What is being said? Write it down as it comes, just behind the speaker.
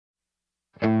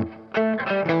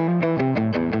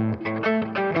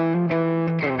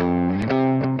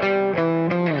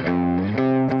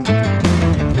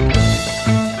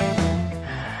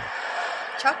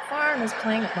FarM is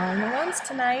playing at Mall No One's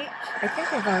tonight. I think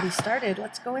they've already started.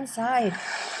 Let's go inside.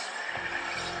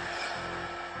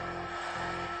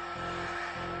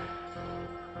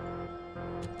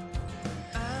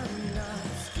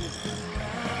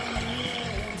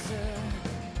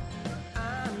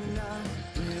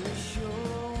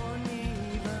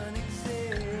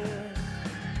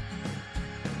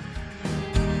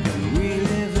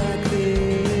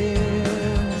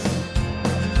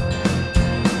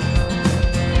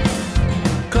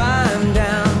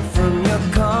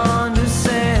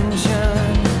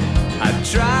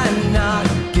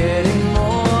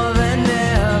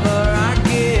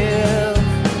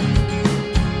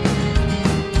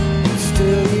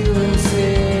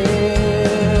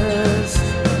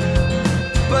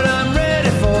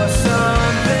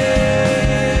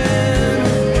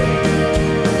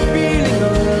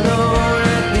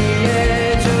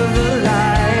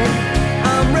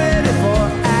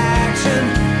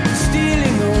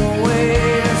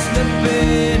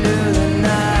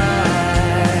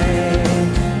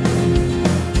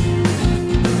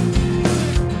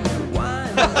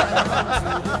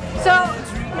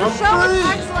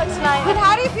 But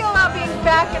how do you feel about being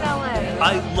back in LA?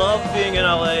 I love being in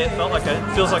LA. It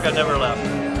feels like I never left.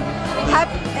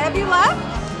 Have you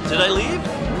left? Did I leave?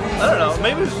 I don't know.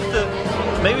 Maybe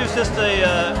it's just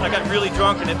I got really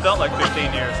drunk and it felt like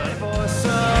 15 years.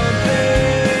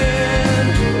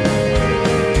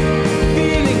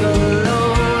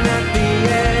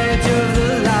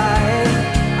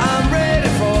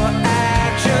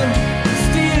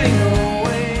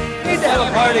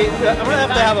 I'm gonna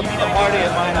have a party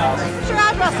at my house. What's your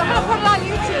address? I'm gonna put it on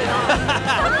YouTube.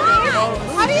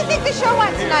 How do you think the show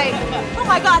went tonight? Oh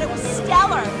my God, it was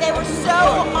stellar. They were so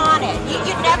on it.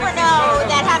 You'd never know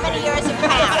that how many years have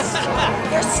passed.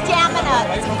 Their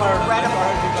stamina is incredible.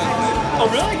 Oh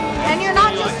really? And you're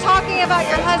not just talking about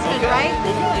your husband, right?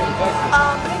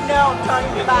 No, I'm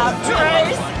talking about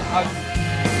Trace.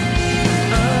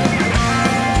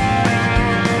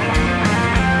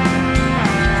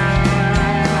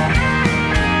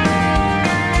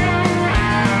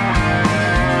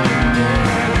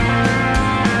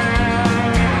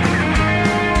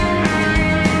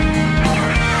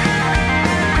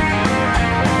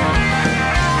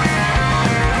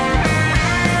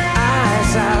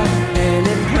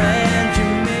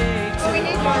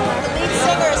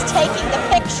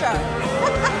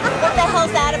 What the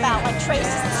hell's that about? Like Trace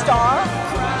is the star?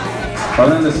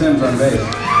 Other than the Sims on bass.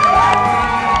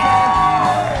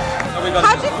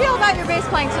 How'd you feel about your bass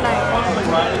playing tonight?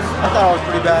 I thought it was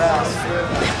pretty badass.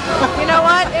 You know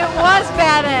what? It was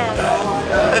badass.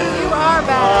 You are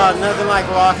badass. Nothing like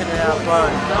rocking and have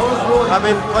fun. I've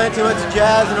been playing too much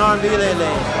jazz and R&B lately.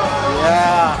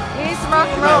 Yeah. You need some rock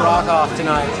and roll. Rock off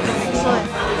tonight. Excellent.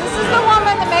 This is the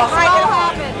woman that makes it all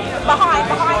happen. Behind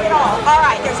it all. All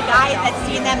right, there's a guy that's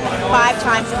seen them 5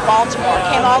 times in Baltimore.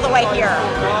 Came all the way here.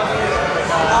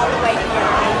 All the way here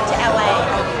to LA.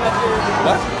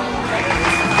 What?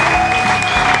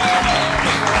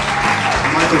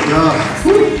 Michael John.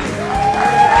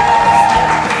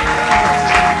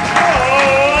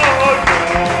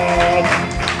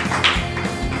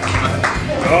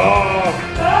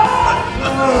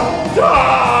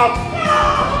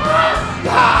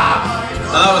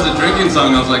 That was a drinking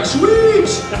song. I was like, sweet!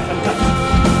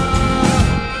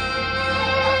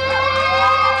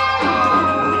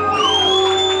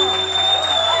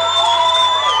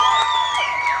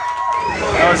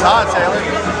 That was hot, Taylor.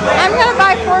 I'm going to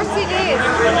buy 4 CDs.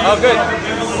 Oh, good.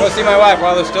 Go see my wife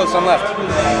while there's still some left.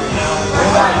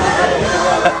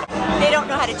 They don't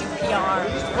know how to do PR.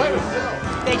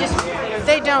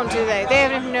 They don't, do they? They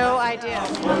have no idea.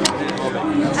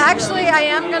 Actually, I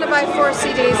am going to buy 4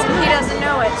 CDs, and he doesn't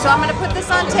know it. So I'm going to put this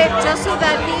on tape just so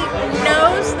that he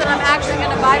knows that I'm actually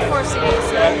going to buy 4 CDs.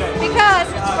 Because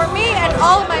it's for me and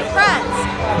all of my friends.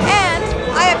 And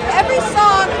I have every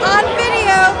song on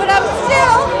video, but I'm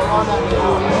still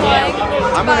going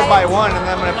to I'm going to buy one, and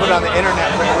then I'm going to put it on the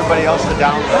internet for everybody else to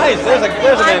download. Nice. There's a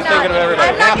man thinking of everybody.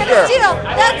 I'm not going to steal.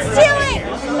 That's stealing.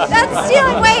 That's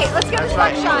stealing. Wait, let's get a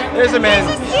shot. There's a man.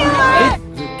 This is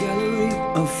stealing. The gallery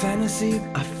of fantasy,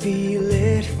 I feel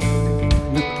it.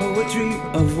 The poetry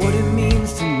of what it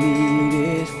means to need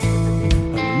it.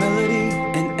 A melody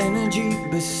and energy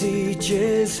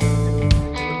beseeches.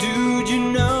 Dude,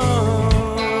 you know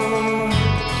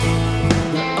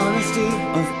the honesty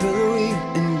of pillowy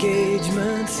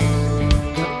engagements,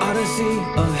 the odyssey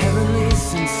of heavenly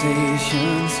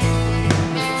sensations,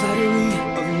 the flattery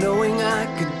of knowing I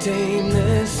tame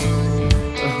this. Who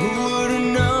would have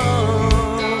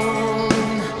known?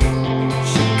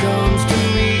 She comes to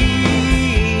me,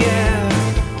 yeah.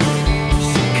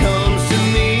 She comes to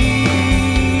me.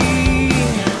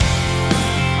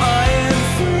 I am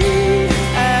free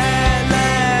at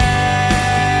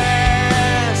last.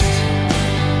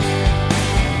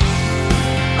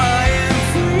 I am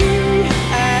free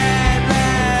at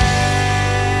last.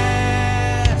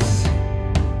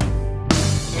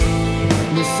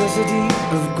 Necessity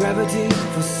of gravity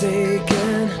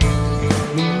forsaken.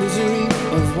 The misery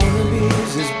of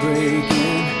wannabes is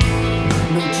breaking.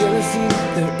 No jealousy,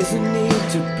 there is a need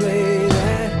to play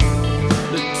that.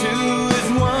 The two is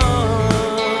one.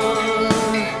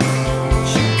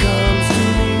 She comes to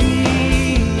me,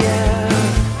 yeah.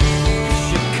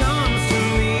 She comes to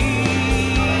me.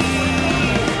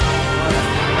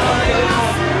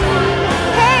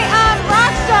 Hey,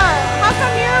 Rockstar, how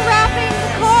come you're rapping the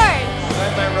chord?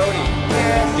 I'm my roadie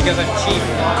because I'm cheap.